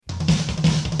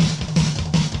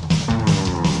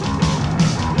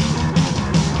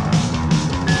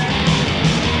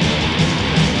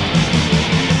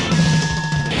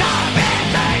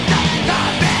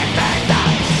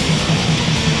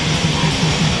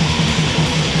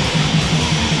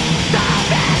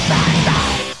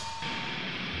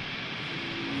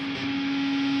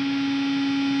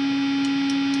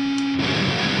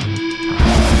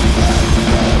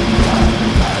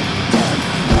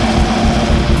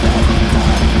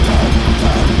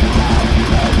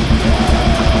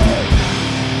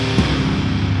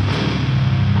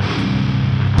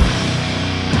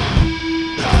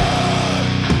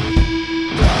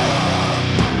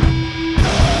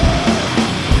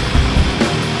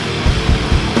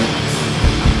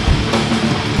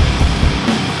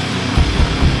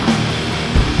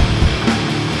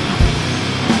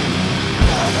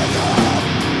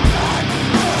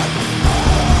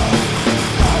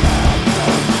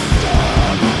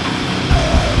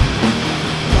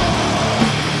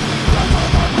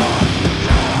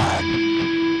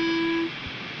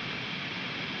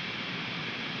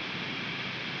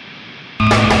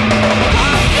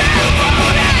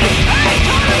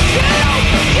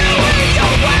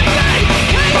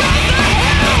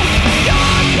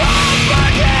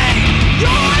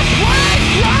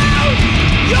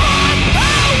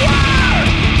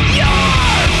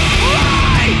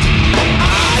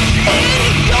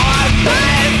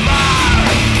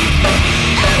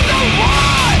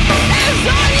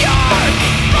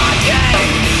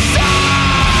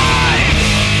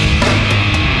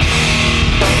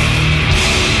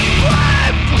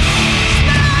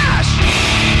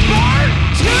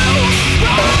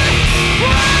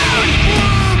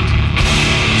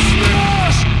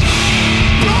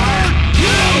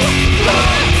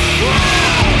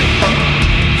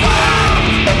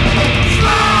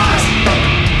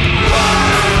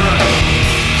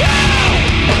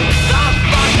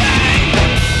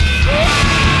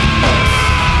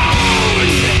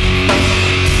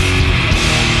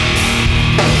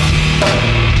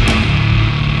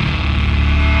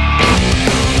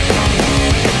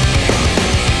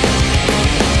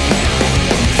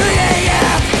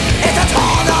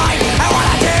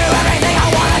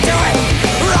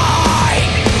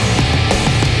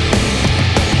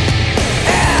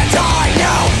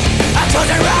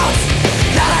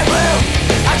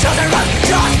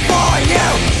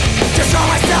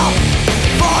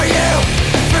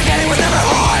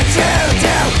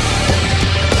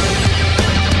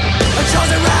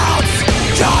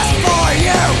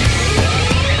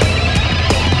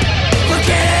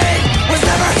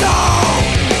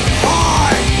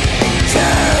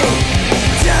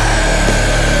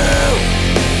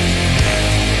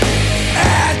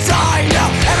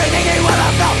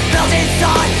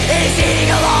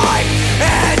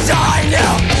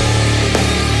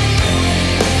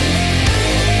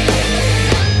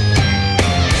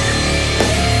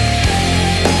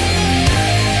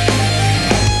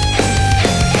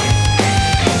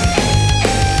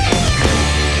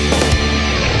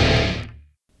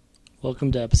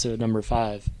Welcome to episode number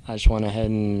 5. I just went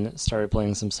ahead and started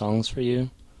playing some songs for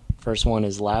you. First one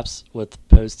is Lapse with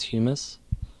Posthumus.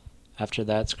 After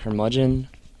that's Curmudgeon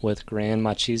with Grand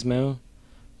Machismo.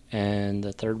 And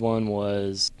the third one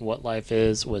was What Life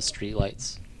Is with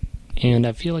Streetlights. And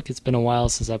I feel like it's been a while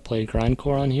since I played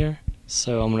grindcore on here,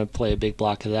 so I'm going to play a big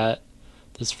block of that.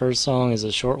 This first song is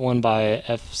a short one by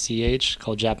FCH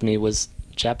called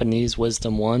Japanese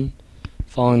Wisdom 1.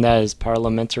 Following that is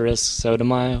Parlamentarist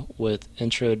Sodomai with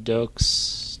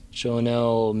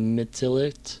Introductionel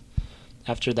Mitilicht.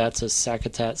 After that's a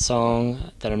Sakatat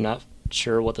song that I'm not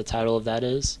sure what the title of that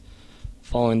is.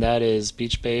 Following that is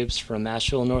Beach Babes from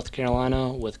Asheville, North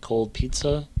Carolina with Cold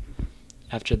Pizza.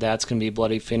 After that's going to be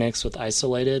Bloody Phoenix with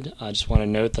Isolated. I just want to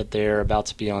note that they're about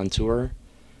to be on tour.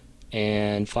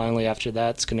 And finally after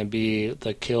that's going to be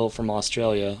The Kill from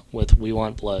Australia with We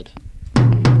Want Blood.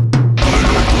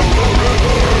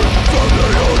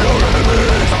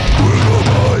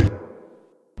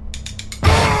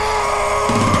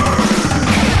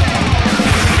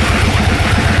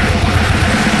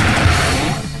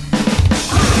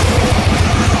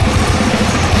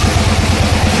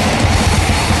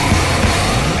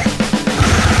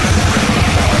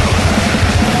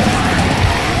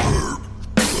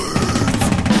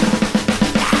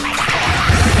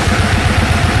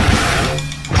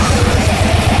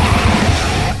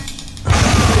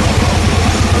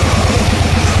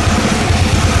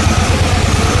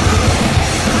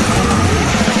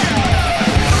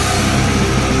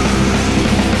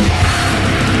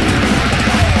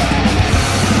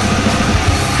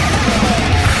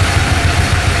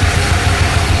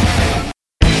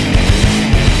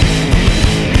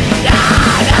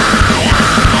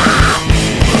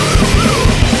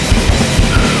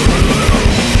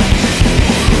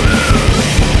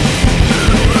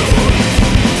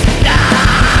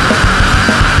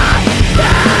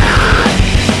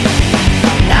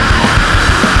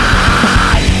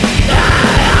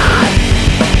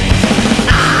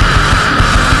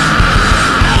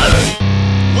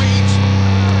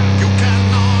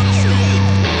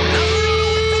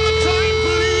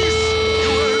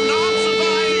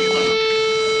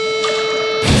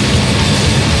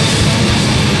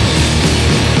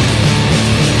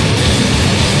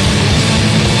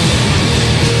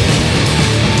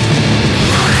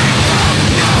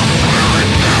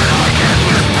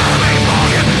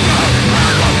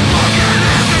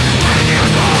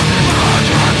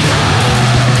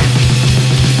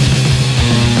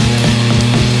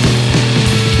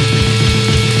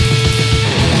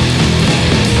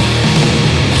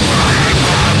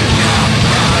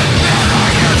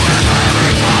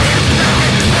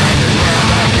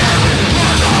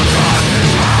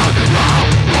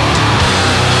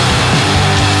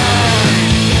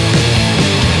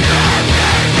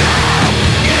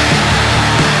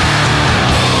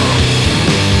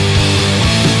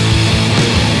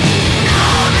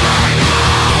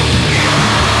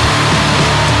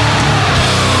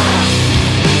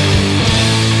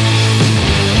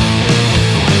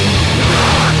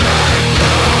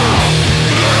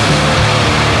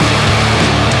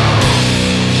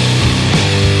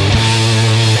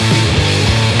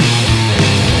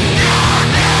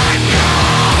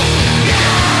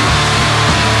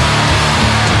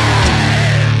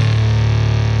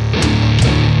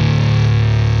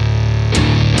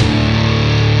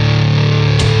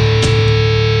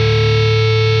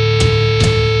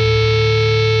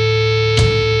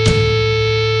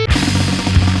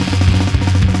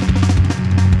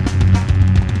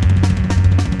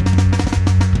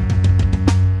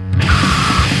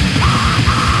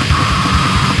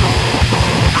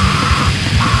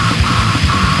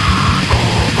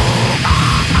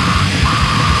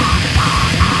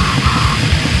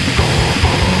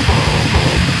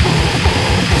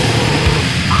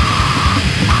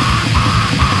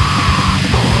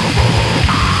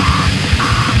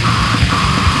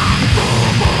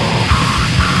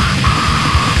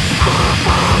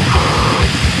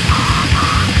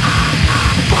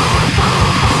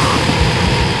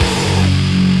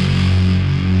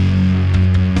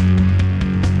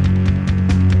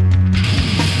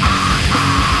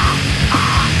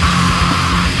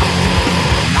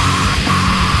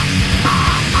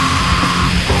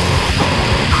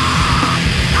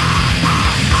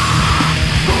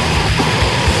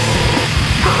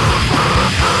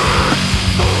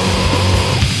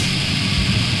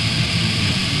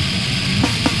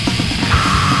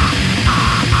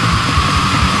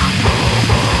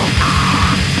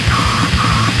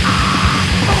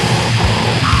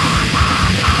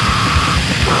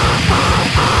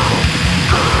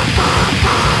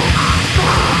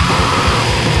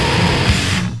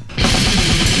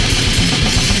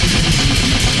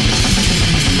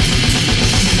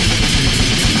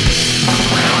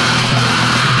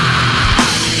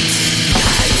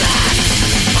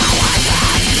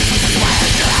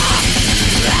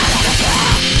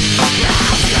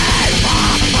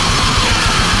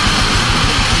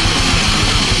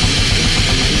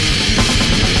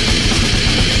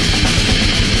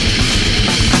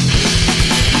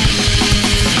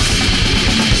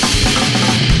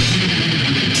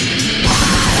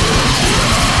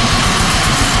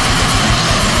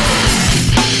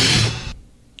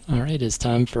 is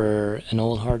time for an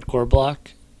old hardcore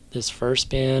block. This first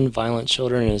band, Violent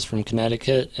Children, is from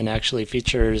Connecticut and actually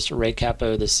features Ray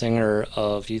Capo, the singer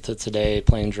of Youth of Today,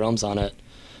 playing drums on it.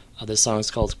 This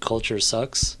song's called Culture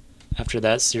Sucks. After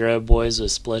that, Zero Boys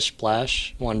with Splish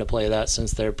Splash. Wanted to play that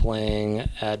since they're playing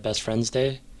at Best Friends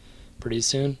Day pretty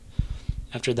soon.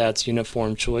 After that's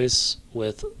Uniform Choice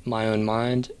with My Own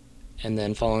Mind. And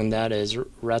then following that is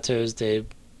Ratos de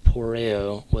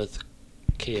Poreo with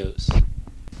Chaos.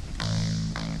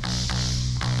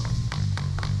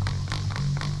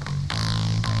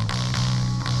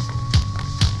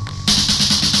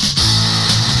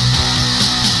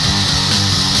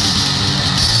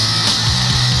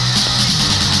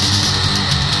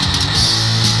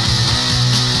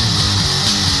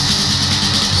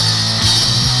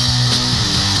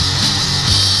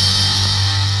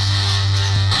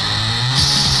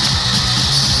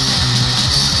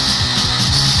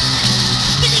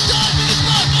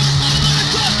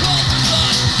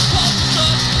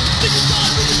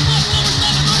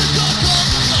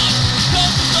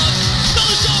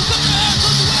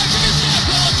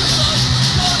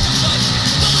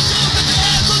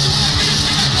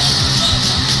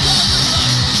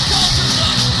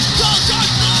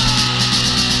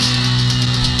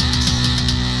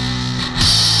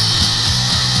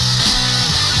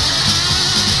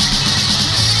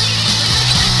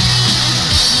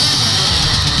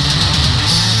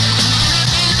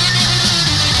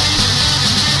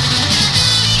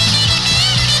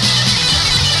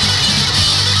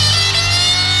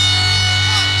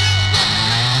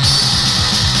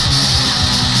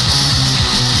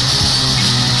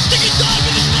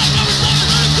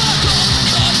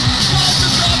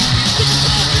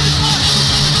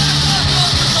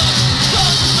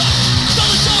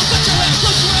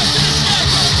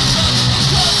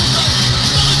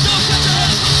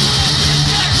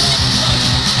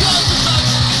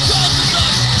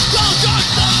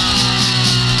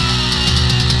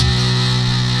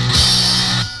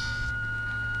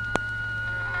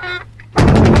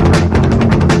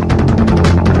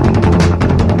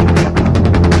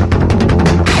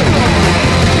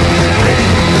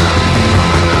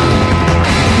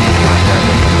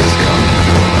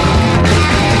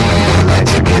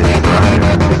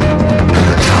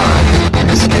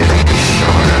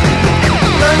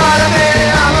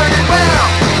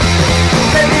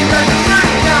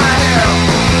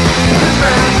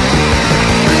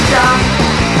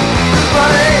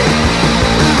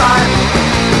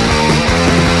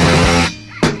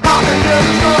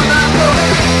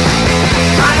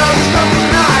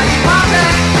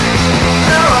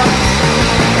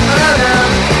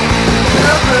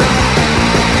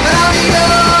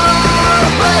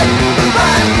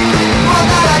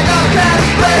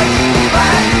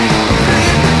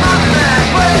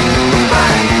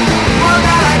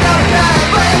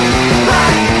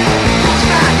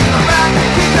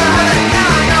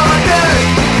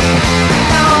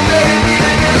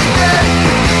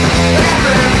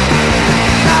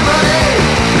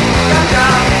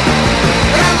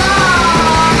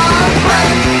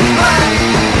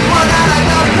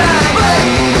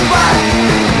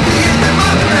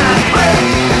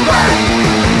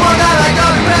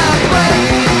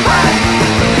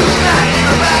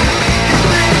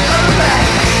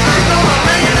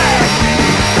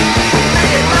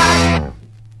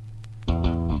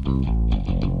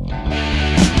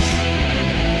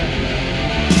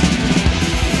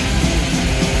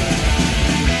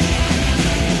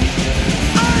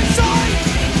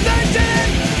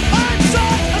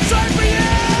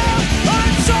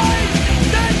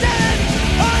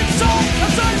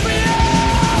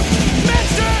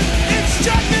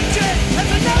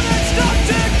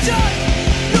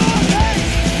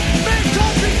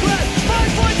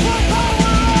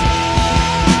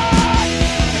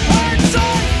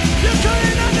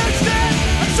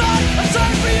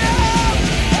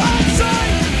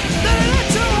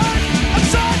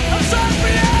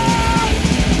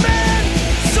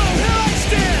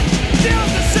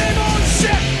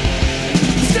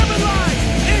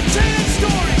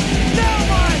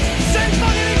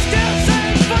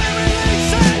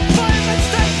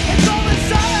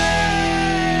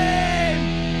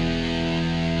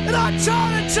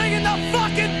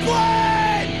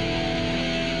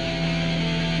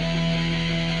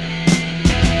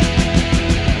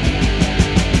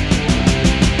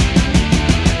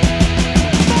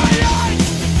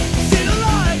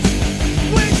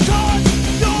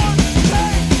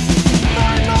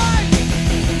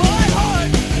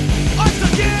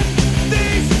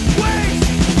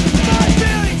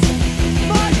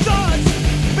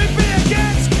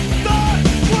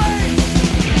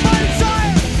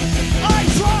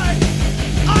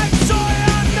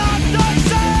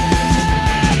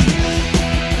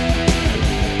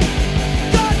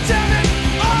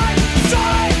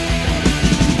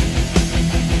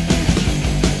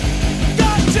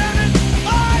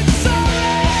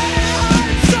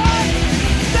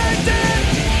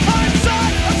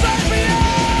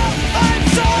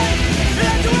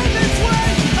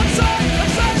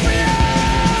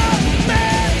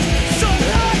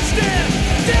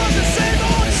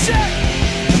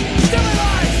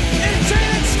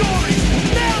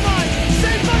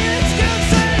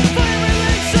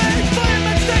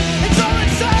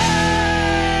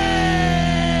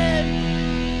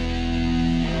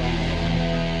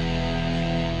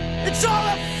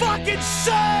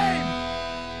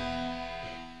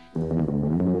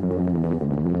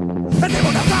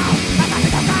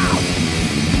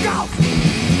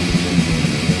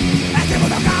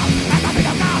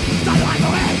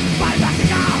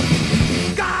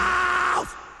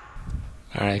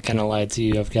 kind of lied to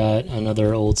you. I've got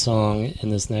another old song in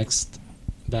this next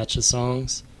batch of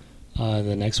songs.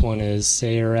 The next one is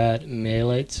Sayerat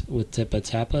Melet with Tippa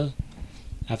Tappa.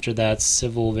 After that,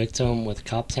 Civil Victim with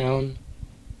Coptown.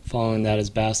 Following that is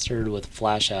Bastard with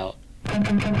Flash Out.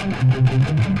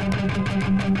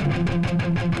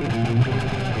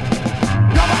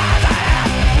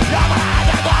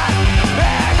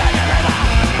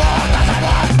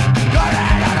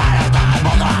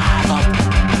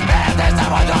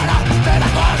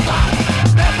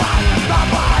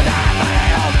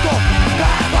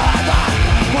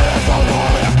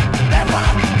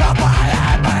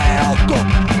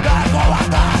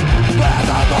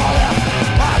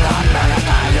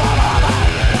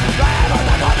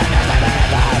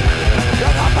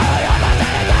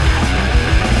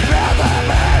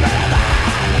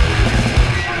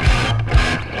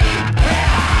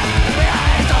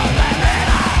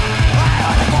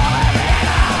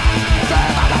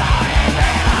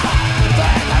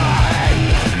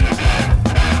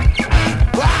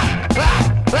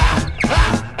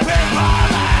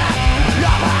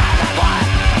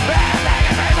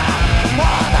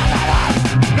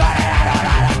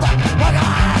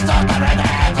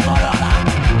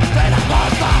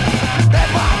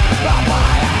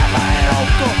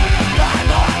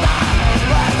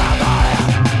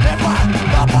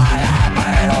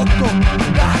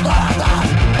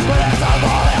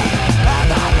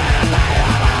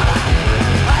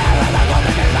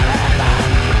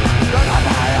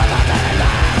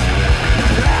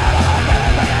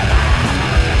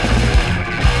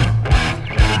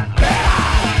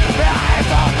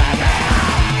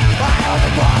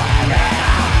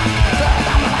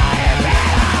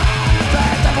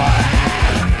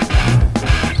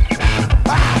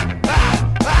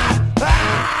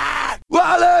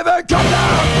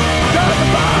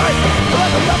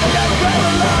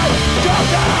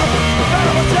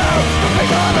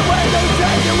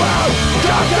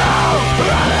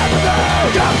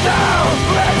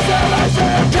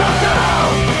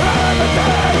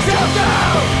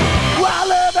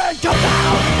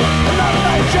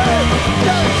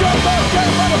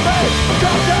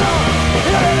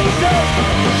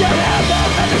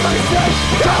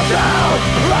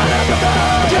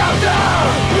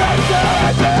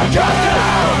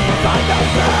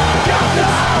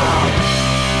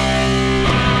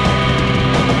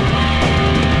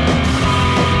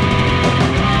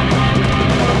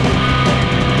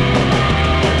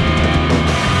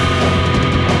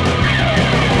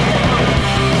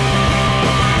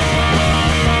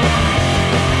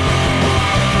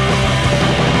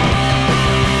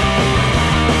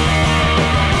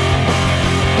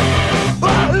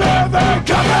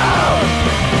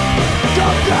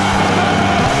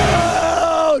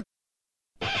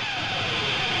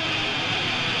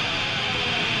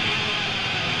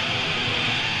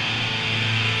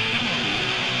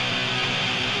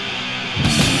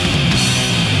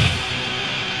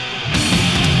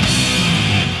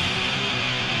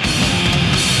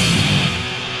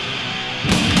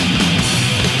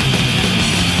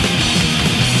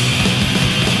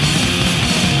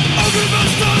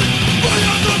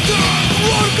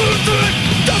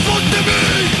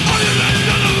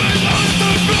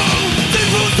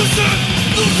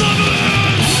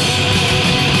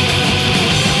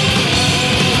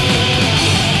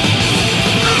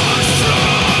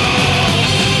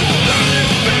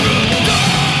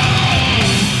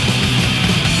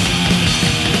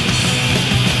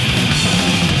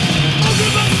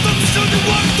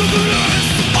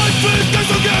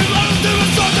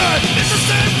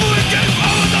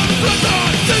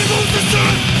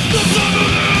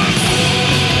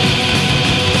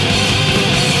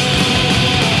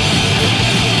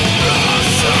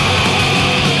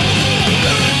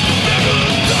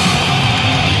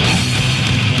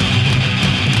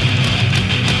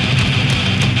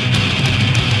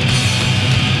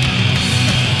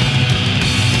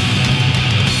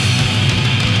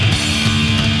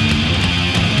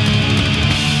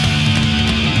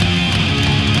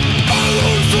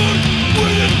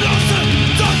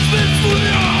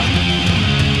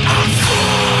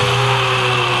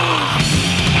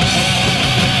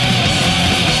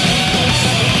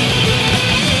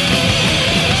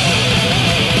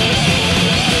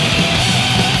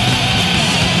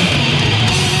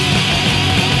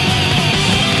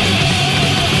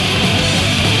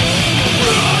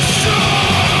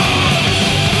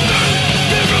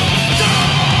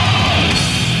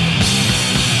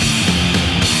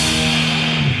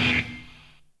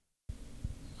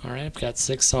 Got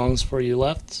 6 songs for you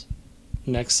left.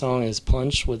 Next song is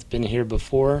Punch with Been Here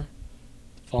Before.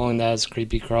 Following that is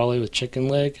Creepy Crawly with Chicken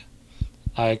Leg.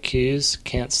 IQ's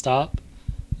Can't Stop.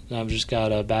 And I've just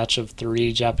got a batch of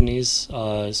 3 Japanese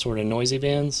sort of noisy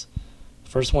bands.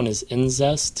 First one is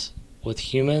Incest with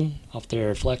Human off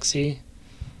their Flexi.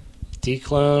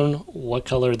 Declone, What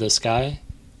Color the Sky.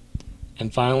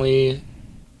 And finally,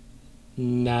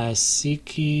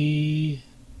 Nasikuzuki,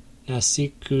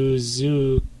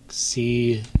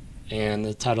 and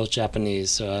the title's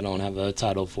Japanese, so I don't have a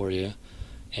title for you.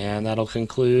 And that'll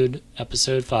conclude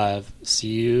episode 5. See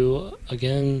you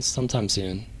again sometime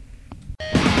soon.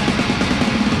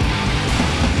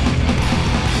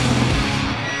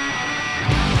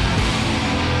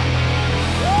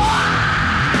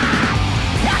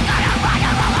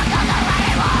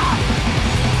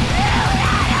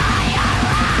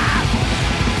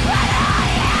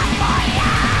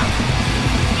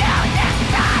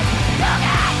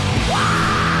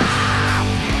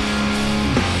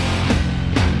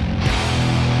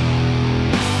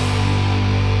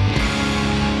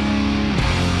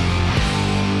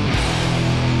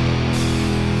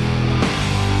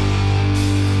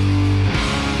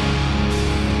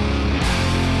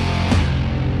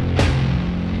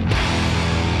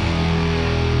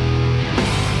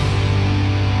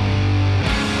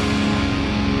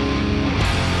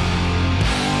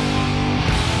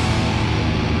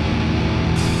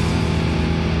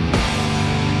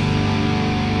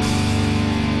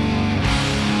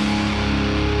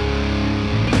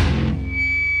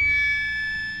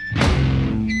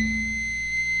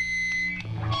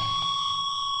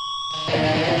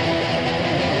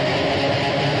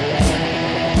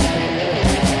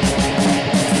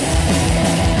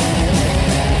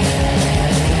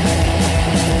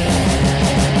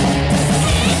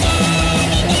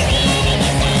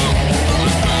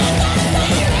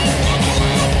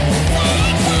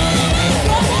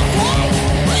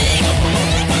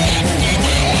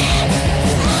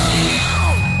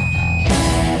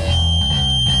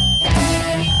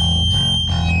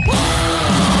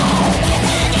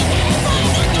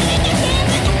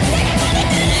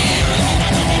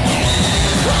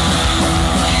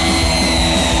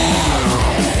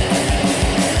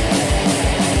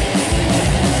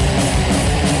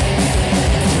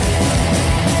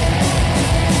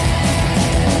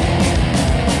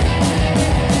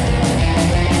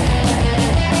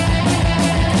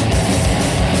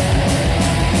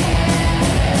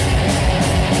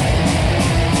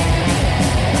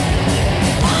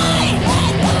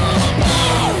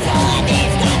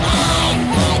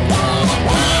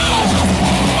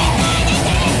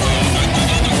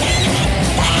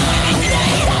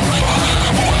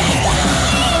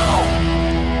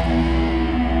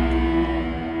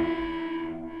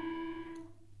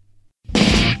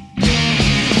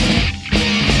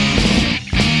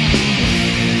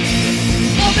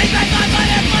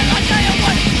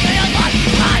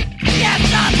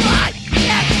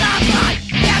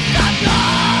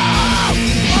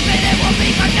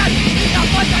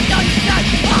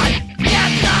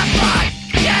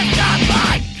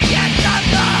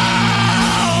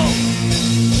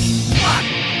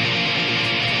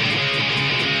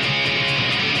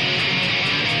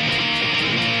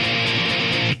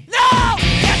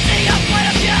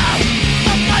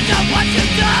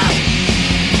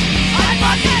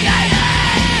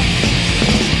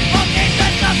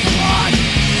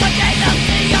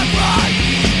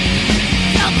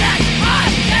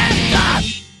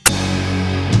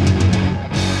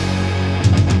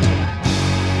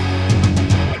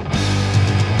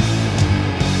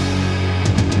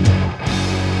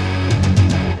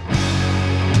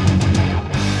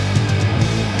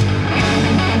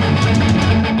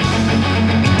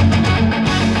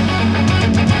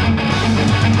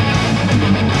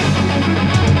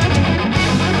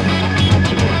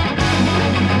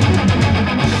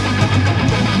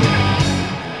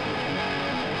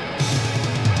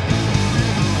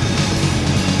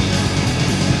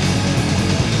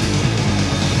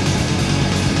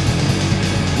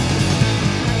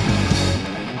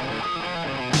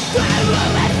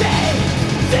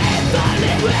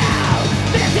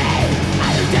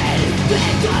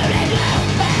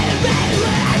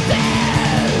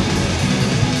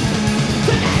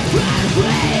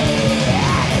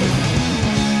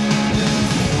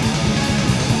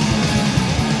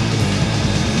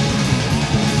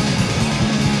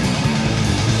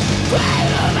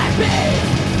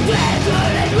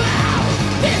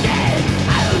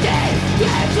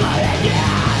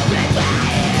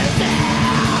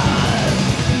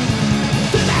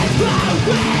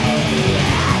 Away!